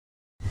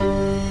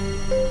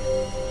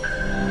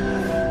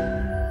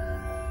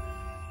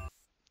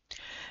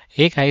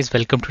Hey guys,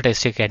 welcome to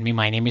Test Academy.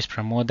 My name is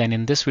Pramod, and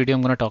in this video,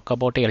 I'm going to talk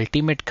about a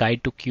ultimate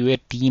guide to QA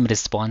team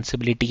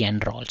responsibility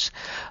and roles.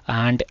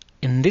 And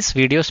in this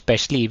video,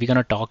 especially, we're going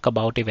to talk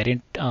about a very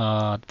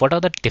what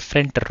are the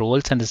different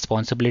roles and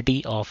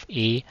responsibility of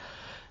a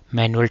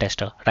manual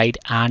tester, right?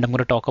 And I'm going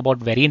to talk about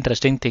very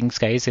interesting things,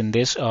 guys, in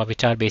this,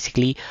 which are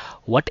basically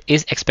what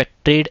is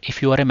expected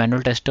if you are a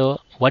manual tester,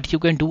 what you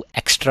can do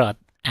extra.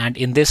 And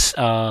in this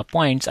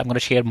points, I'm going to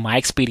share my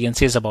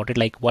experiences about it,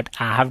 like what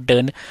I have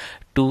done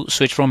to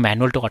switch from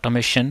manual to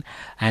automation,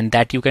 and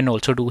that you can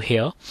also do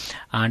here.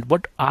 And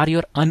what are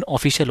your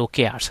unofficial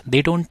OKRs?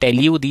 They don't tell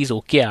you these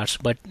OKRs,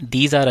 but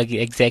these are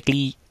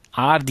exactly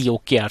are the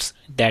OKRs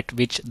that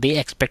which they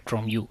expect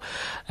from you.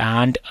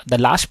 And the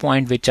last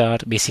point, which are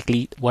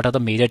basically what are the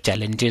major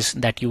challenges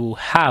that you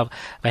have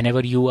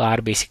whenever you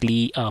are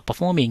basically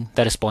performing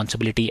the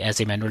responsibility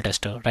as a manual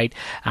tester, right?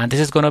 And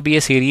this is going to be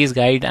a series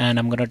guide, and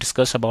I'm going to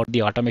discuss about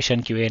the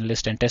automation, QA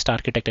analyst, and test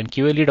architect and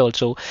QA lead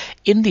also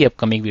in the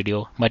upcoming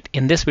video. But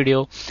in this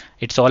video,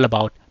 it's all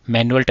about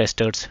manual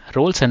testers,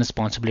 roles and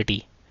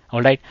responsibility.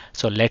 All right,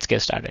 so let's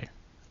get started.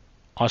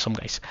 Awesome,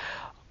 guys.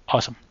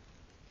 Awesome.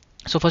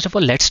 So first of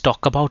all, let's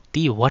talk about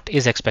the what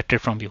is expected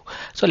from you.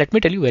 So let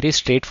me tell you very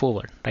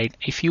straightforward, right?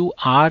 If you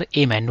are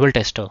a manual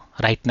tester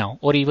right now,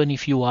 or even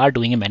if you are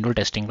doing a manual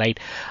testing, right?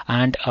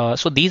 And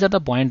so these are the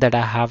points that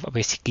I have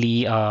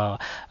basically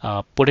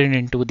put it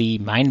into the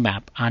mind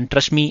map, and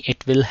trust me,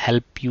 it will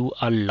help you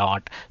a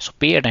lot. So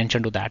pay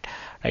attention to that,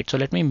 right? So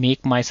let me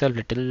make myself a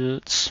little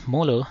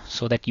smaller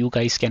so that you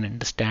guys can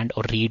understand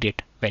or read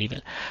it very well,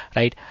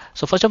 right?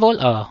 So first of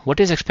all, what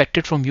is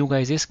expected from you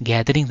guys is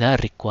gathering the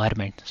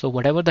requirement. So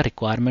whatever the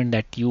requirement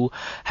that you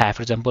have,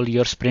 for example,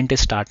 your sprint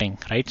is starting,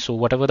 right? So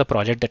whatever the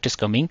project that is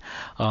coming,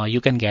 you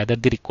can gather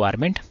the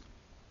requirement.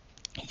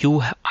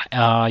 You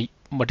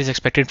what is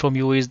expected from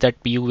you is that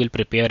you will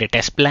prepare a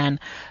test plan,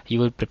 you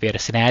will prepare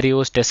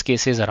scenarios, test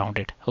cases around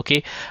it.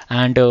 Okay,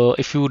 and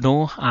if you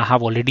know, I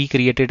have already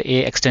created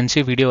a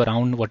extensive video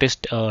around what is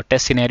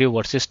test scenario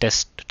versus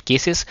test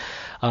cases.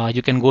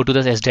 You can go to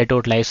the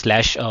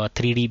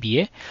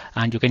sdet.live/3dba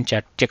and you can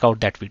check out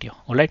that video.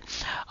 All right,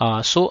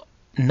 so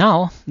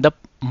now the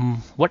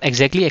what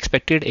exactly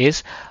expected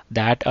is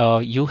that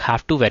you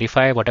have to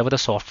verify whatever the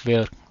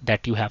software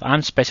that you have.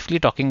 I'm specifically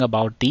talking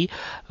about the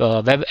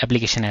web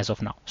application as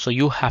of now. So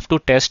you have to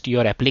test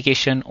your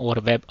application or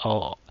web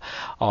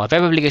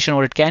application,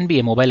 or it can be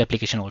a mobile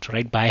application also,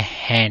 right, by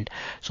hand.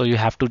 So you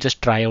have to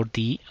just try out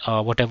the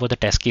whatever the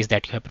test case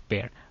that you have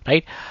prepared,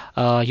 right?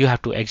 You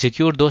have to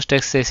execute those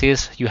test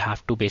cases. You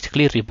have to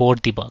basically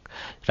report the bug,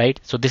 right?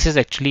 So this is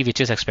actually which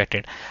is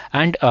expected.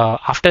 And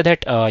after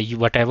that,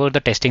 whatever the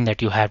testing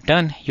that you have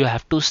done, you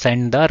have to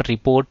send the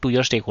report to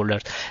your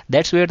stakeholders.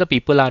 That's where the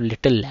people are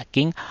little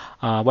lacking.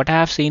 What I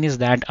have seen is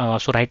that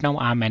so right now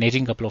I'm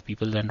managing a couple of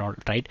people and all,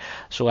 right?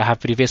 So I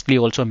have previously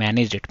also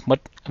managed it, but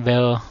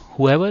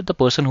whoever the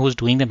person who's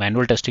doing the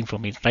manual testing for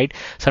me, right,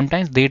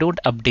 sometimes they don't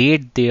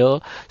update their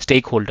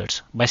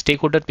stakeholders. By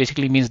stakeholder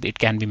basically means it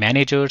can be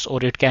managers,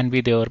 or it can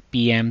be their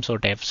PMs or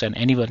devs, and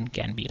anyone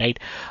can be, right,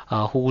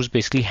 who's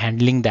basically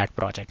handling that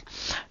project.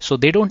 So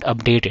they don't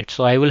update it.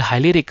 So I will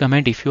highly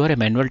recommend, if you are a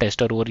manual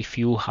tester, or if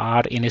you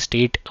are in a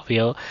state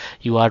where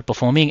you are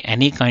performing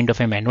any kind of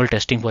a manual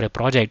testing for a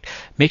project,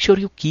 make sure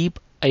you keep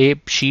a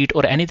sheet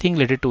or anything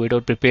related to it, or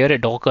prepare a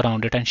doc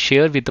around it and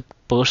share with the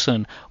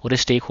person or a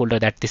stakeholder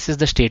that this is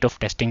the state of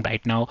testing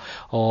right now,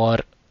 or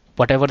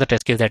whatever the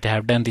test case that I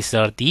have done, these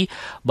are the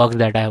bugs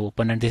that I have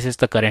opened, and this is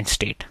the current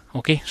state.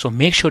 Okay, so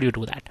make sure you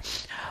do that.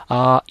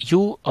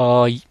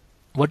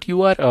 What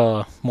you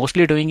are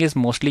mostly doing is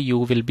mostly you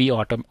will be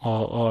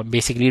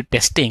basically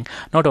testing,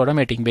 not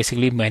automating,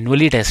 basically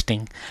manually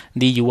testing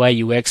the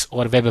UI, UX,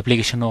 or web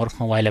application or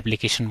mobile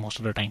application most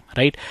of the time,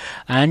 right?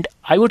 And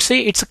I would say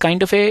it's a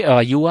kind of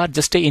a you are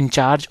just in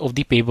charge of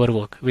the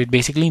paperwork, which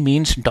basically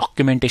means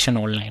documentation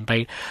online,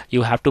 right?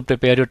 You have to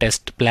prepare your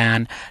test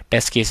plan,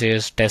 test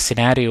cases, test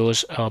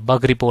scenarios,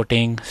 bug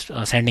reporting,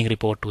 sending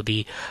report to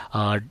the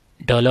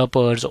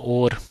developers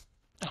or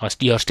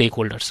your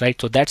stakeholders, right?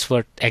 So that's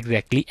what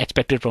exactly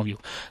expected from you.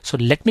 So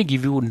let me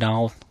give you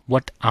now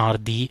what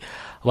you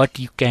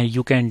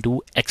can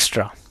do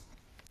extra,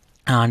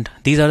 and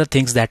these are the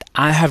things that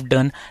I have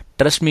done.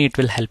 Trust me, it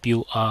will help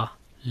you a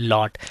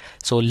lot.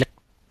 So just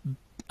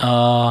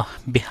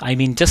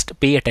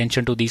pay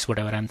attention to these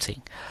whatever I'm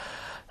saying,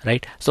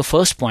 right? So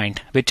first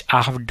point which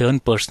I have done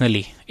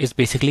personally is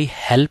basically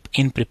help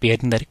in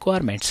preparing the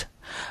requirements.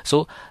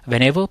 So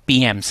whenever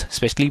PMs,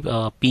 especially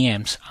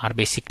PMs, are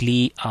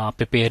basically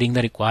preparing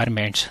the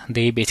requirements,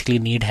 they basically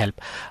need help,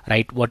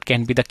 right? What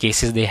can be the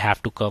cases they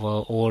have to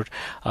cover, or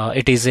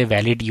it is a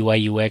valid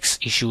UI UX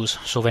issues.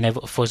 So whenever,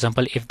 for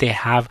example, if they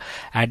have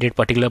added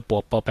particular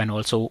pop-up, and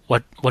also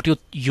what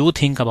you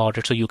think about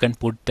it, so you can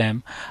put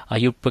them,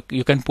 you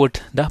can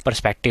put the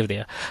perspective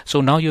there.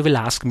 So now you will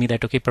ask me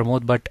that, okay,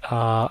 Pramod, but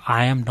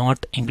I am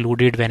not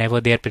included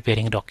whenever they are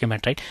preparing a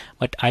document, right?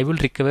 But I will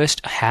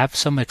request have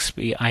some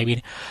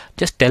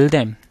just tell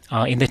them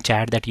in the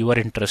chat that you are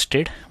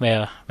interested,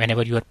 where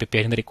whenever you are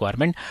preparing the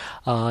requirement,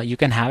 you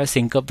can have a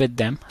sync up with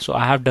them. So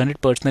I have done it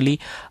personally.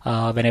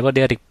 Whenever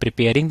they are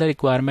preparing the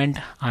requirement,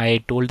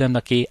 I told them,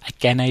 okay,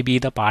 can I be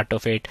the part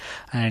of it?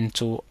 And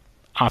so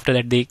after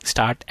that they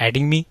start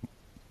adding me.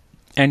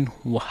 And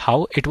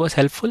how it was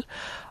helpful,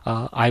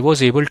 I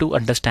was able to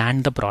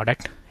understand the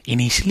product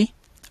initially,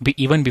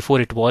 even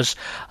before it was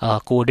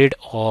coded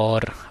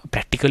or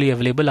practically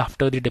available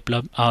after the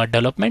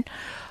development.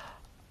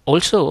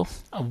 Also,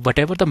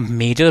 whatever the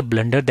major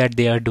blunder that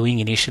they are doing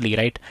initially,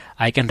 right,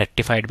 I can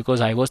rectify it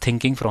because I was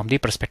thinking from the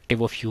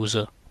perspective of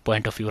user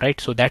point of view, right?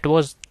 So that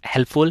was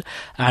helpful,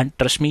 and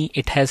trust me,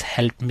 it has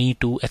helped me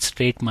to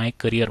accelerate my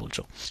career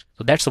also.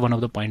 So that's one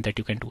of the point that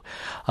you can do.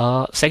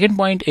 Second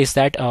point is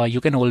that you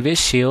can always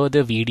share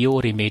the video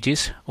or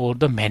images or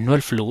the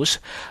manual flows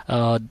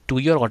to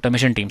your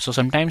automation team. So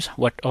sometimes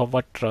what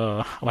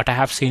I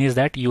have seen is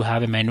that you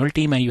have a manual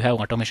team and you have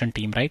automation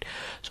team, right?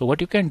 So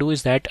what you can do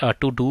is that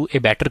to do a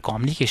better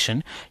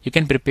communication, you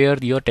can prepare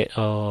your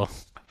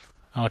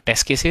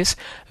test cases,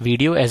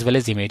 video as well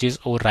as images,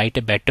 or write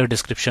a better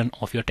description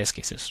of your test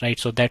cases, right?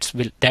 So that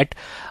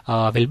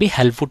will be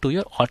helpful to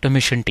your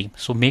automation team.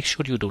 So make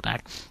sure you do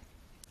that.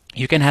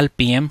 You can help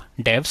PM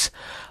devs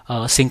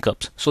sync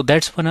ups. So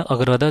that's one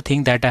other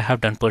thing that I have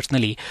done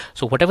personally.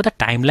 So whatever the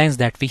timelines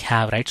that we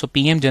have, right? So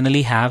PM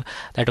generally have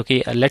that,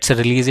 okay, let's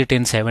release it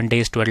in 7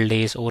 days, 12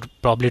 days, or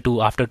probably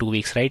after 2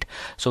 weeks, right?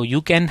 So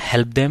you can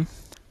help them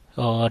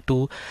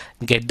to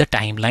get the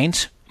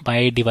timelines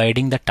by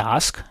dividing the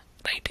task.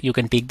 Right, you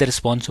can take the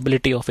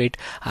responsibility of it.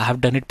 I have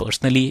done it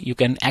personally. You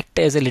can act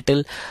as a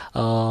little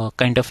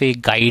kind of a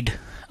guide,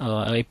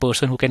 a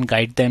person who can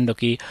guide them.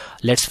 Okay,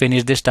 let's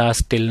finish this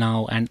task till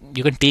now, and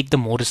you can take the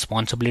more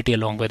responsibility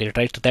along with it,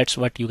 right? So that's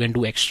what you can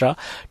do extra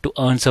to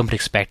earn some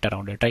respect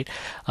around it, right?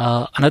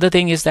 Another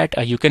thing is that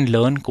you can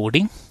learn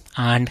coding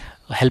and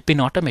help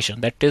in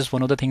automation. That is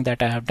one of the things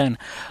that I have done,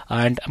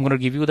 and I'm going to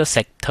give you the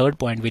third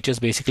point, which is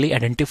basically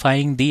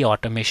identifying the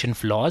automation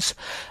flows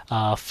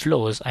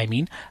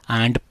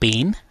and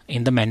pain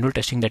in the manual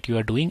testing that you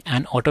are doing,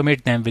 and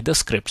automate them with the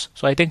scripts.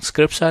 So I think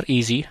scripts are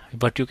easy.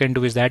 What you can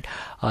do is that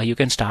you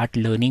can start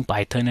learning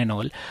Python and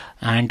all,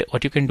 and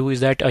what you can do is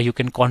that you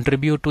can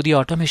contribute to the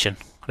automation,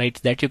 right?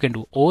 That you can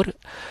do, or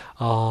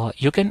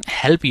you can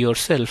help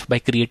yourself by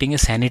creating a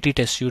sanity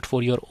test suite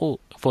for your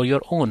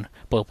own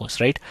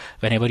purpose, right?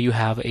 Whenever you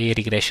have a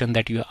regression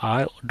that you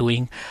are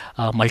doing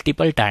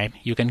multiple time,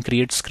 you can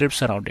create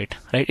scripts around it,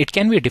 right? It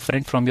can be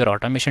different from your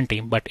automation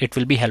team, but it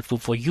will be helpful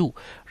for you,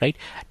 right?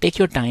 Take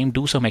your time,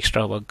 do some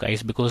extra work,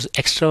 guys, because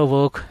extra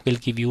work will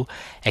give you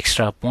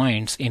extra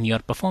points in your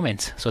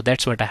performance. So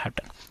that's what I have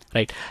done,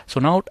 right? So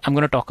now I'm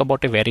going to talk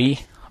about a very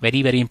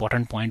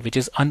important point, which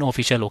is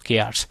unofficial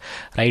OKRs,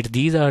 right?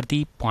 These are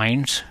the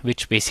points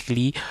which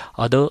basically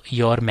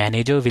your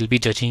manager will be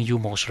judging you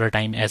most of the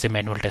time as a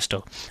manual tester,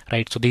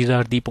 right? So these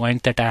are the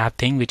points that I have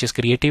think, which is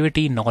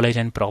creativity, knowledge,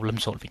 and problem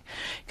solving.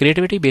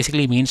 Creativity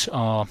basically means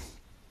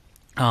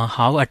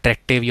how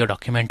attractive your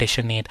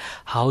documentation is,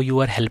 how you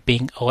are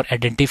helping or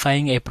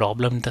identifying a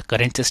problem in the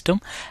current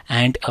system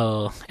and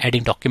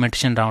adding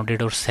documentation around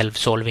it or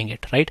solving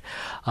it, right?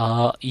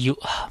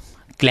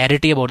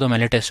 Clarity about the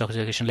manual test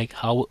documentation, like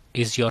how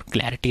is your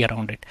clarity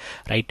around it,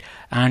 right?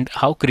 And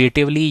how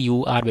creatively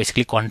you are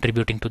basically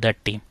contributing to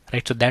that team,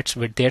 right? So that's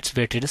where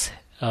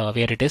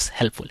it is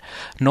helpful.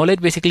 Knowledge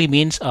basically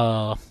means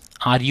are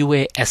you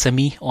a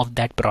SME of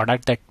that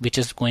product which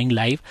is going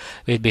live,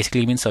 which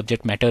basically means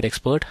subject matter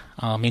expert,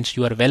 means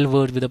you are well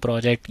versed with the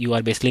project. You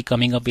are basically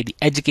coming up with the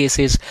edge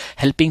cases,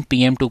 helping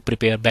PM to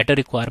prepare better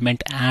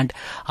requirement and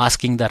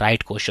asking the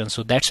right questions.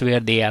 So that's where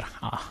they are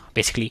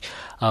basically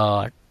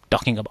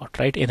talking about,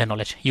 right? In the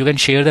knowledge, you can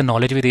share the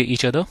knowledge with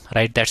each other,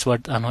 right? That's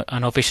what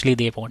unofficially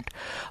they want.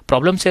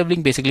 Problem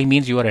solving basically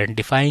means you are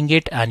identifying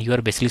it and you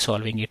are basically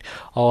solving it,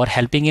 or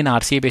helping in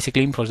RCA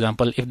basically, for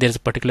example, if there's a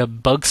particular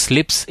bug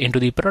slips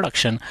into the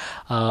production,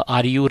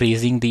 are you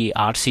raising the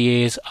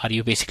RCAs? Are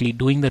you basically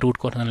doing the root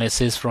cause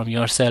analysis from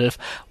yourself?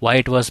 Why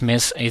it was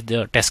missed? Is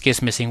the test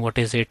case missing? What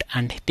is it?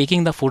 And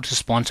taking the full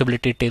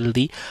responsibility till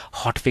the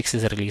hot fix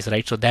is released,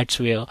 right? So that's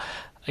where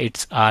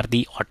are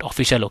the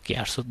official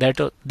OKR. So that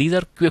these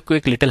are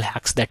quick little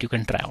hacks that you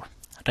can try out,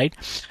 right?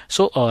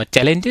 So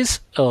challenges,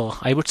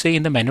 I would say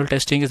in the manual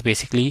testing is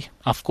basically,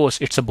 of course,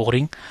 it's a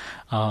boring.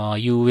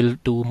 You will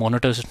do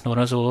monotonous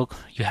work.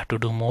 You have to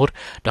do more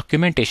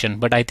documentation,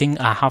 but I think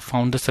I have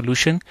found the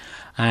solution,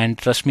 and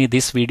trust me,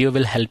 this video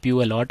will help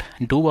you a lot.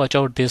 Do watch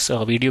out this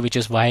video, which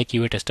is why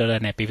QA tester are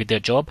unhappy with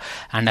their job,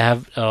 and I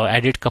have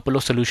added couple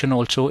of solution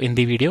also in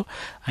the video,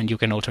 and you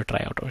can also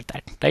try out with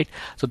that, right?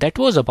 So that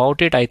was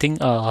about it. I think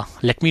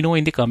let me know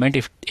in the comment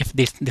if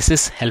this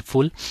is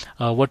helpful,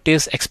 what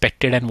is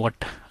expected and what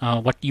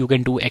you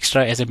can do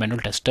extra as a manual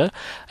tester,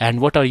 and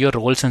what are your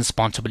roles and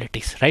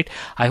responsibilities, right?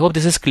 I hope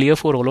this is clear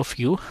for all of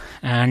you,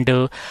 and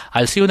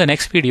I'll see you in the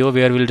next video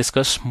where we'll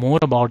discuss more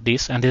about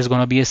this, and there's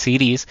going to be a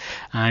series.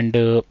 And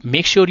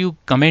make sure you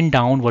comment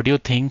down what you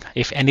think.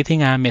 If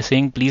anything I am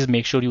missing, please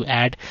make sure you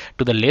add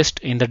to the list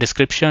in the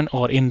description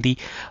or in the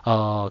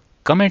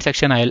comment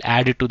section, I'll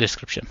add it to the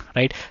description,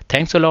 right?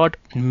 Thanks a lot.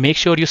 Make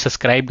sure you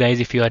subscribe, guys,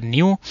 if you are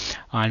new,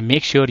 and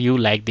make sure you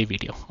like the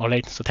video. All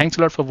right, so thanks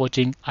a lot for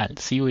watching. I'll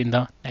see you in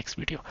the next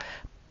video.